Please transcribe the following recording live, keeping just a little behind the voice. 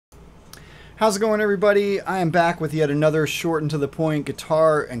How's it going, everybody? I am back with yet another short and to the point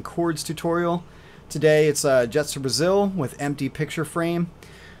guitar and chords tutorial. Today it's Jets to Brazil with Empty Picture Frame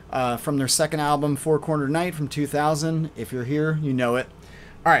from their second album, Four Cornered Night from 2000. If you're here, you know it.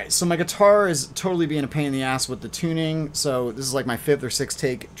 Alright, so my guitar is totally being a pain in the ass with the tuning, so this is like my fifth or sixth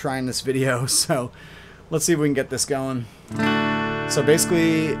take trying this video, so let's see if we can get this going. So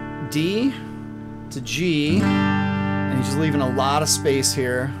basically D to G, and he's just leaving a lot of space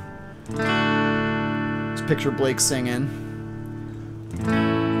here. Just picture Blake singing.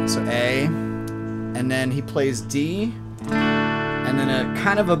 So A, and then he plays D, and then a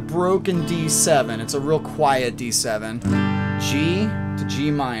kind of a broken D7. It's a real quiet D7. G to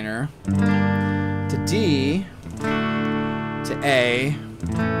G minor, to D, to A,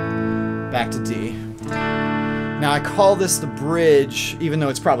 back to D. Now I call this the bridge, even though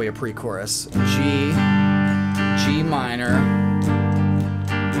it's probably a pre-chorus. G, G minor,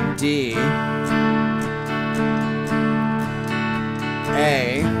 D,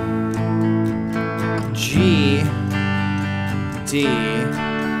 A, G, D,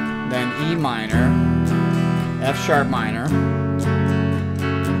 then E minor, F sharp minor,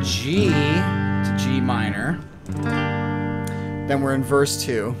 G to G minor, then we're in verse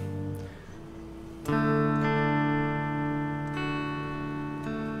 2.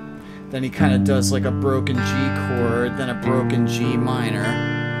 Then he kind of does like a broken G chord, then a broken G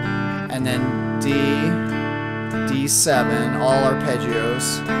minor, and then D, D7, all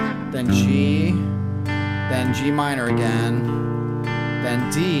arpeggios, then G, then G minor again, then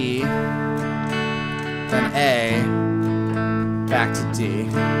D, then A, back to D.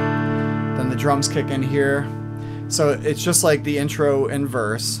 Then the drums kick in here. So it's just like the intro and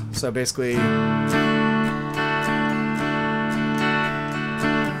verse. So basically,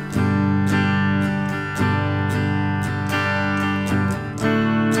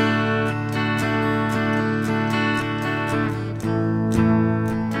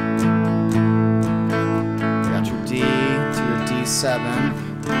 D7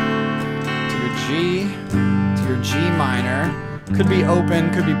 to your G, to your G minor, could be open,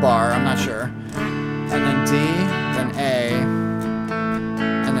 could be bar, I'm not sure, and then D, then A,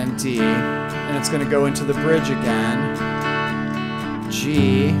 and then D, and it's going to go into the bridge again.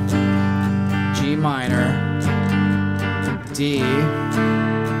 G, G minor, D,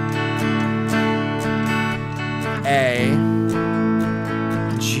 A,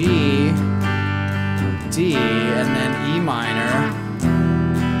 G, D, and then E minor,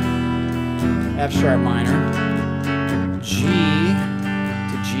 F sharp minor, G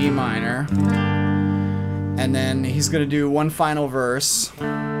to G minor, and then he's going to do one final verse.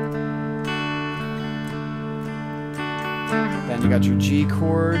 Then you got your G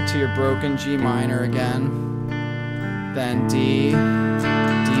chord to your broken G minor again, then D,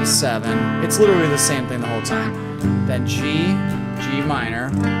 D7. It's literally the same thing the whole time. Then G, G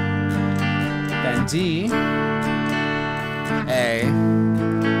minor, then D, A,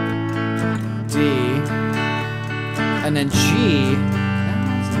 D, and then G,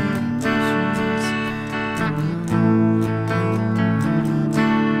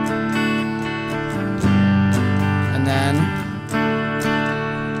 and then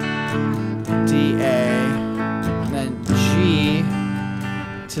D, A, and then G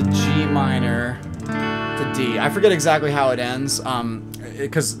to G minor to D. I forget exactly how it ends,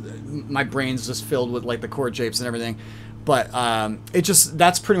 because my brain's just filled with like the chord shapes and everything, but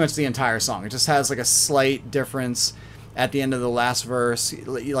that's pretty much the entire song. It just has like a slight difference at the end of the last verse.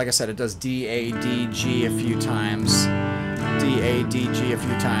 Like I said, it does D, A, D, G a few times, D, A, D, G a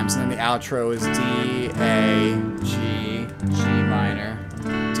few times, and then the outro is D, A, G, G minor,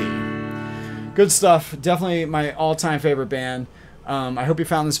 D. Good stuff. Definitely my all-time favorite band. I hope you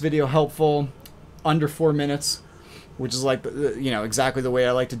found this video helpful. Under 4 minutes, which is like, you know, exactly the way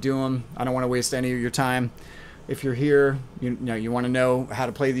I like to do them. I don't want to waste any of your time. If you're here, you want to know how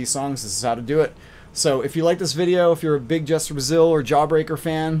to play these songs, this is how to do it. So if you like this video, if you're a big Jets to Brazil or Jawbreaker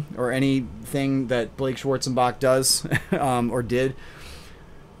fan, or anything that Blake Schwarzenbach does or did,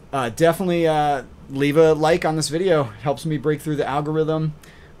 definitely leave a like on this video. It helps me break through the algorithm.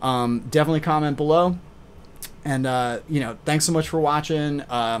 Definitely comment below. And, you know, thanks so much for watching.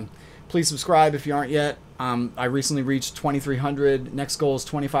 Please subscribe if you aren't yet. I recently reached 2,300. Next goal is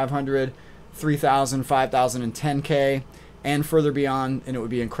 2,500, 3,000, 5,000, and 10K, and further beyond. And it would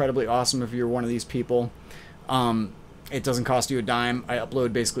be incredibly awesome if you're one of these people. It doesn't cost you a dime. I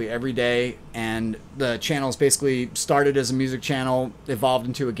upload basically every day, and the channel's basically started as a music channel, evolved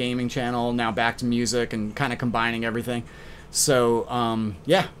into a gaming channel, now back to music, and kind of combining everything. So,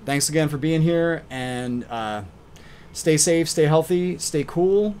 yeah, thanks again for being here, and Stay safe, stay healthy, stay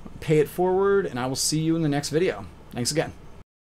cool, pay it forward, and I will see you in the next video. Thanks again.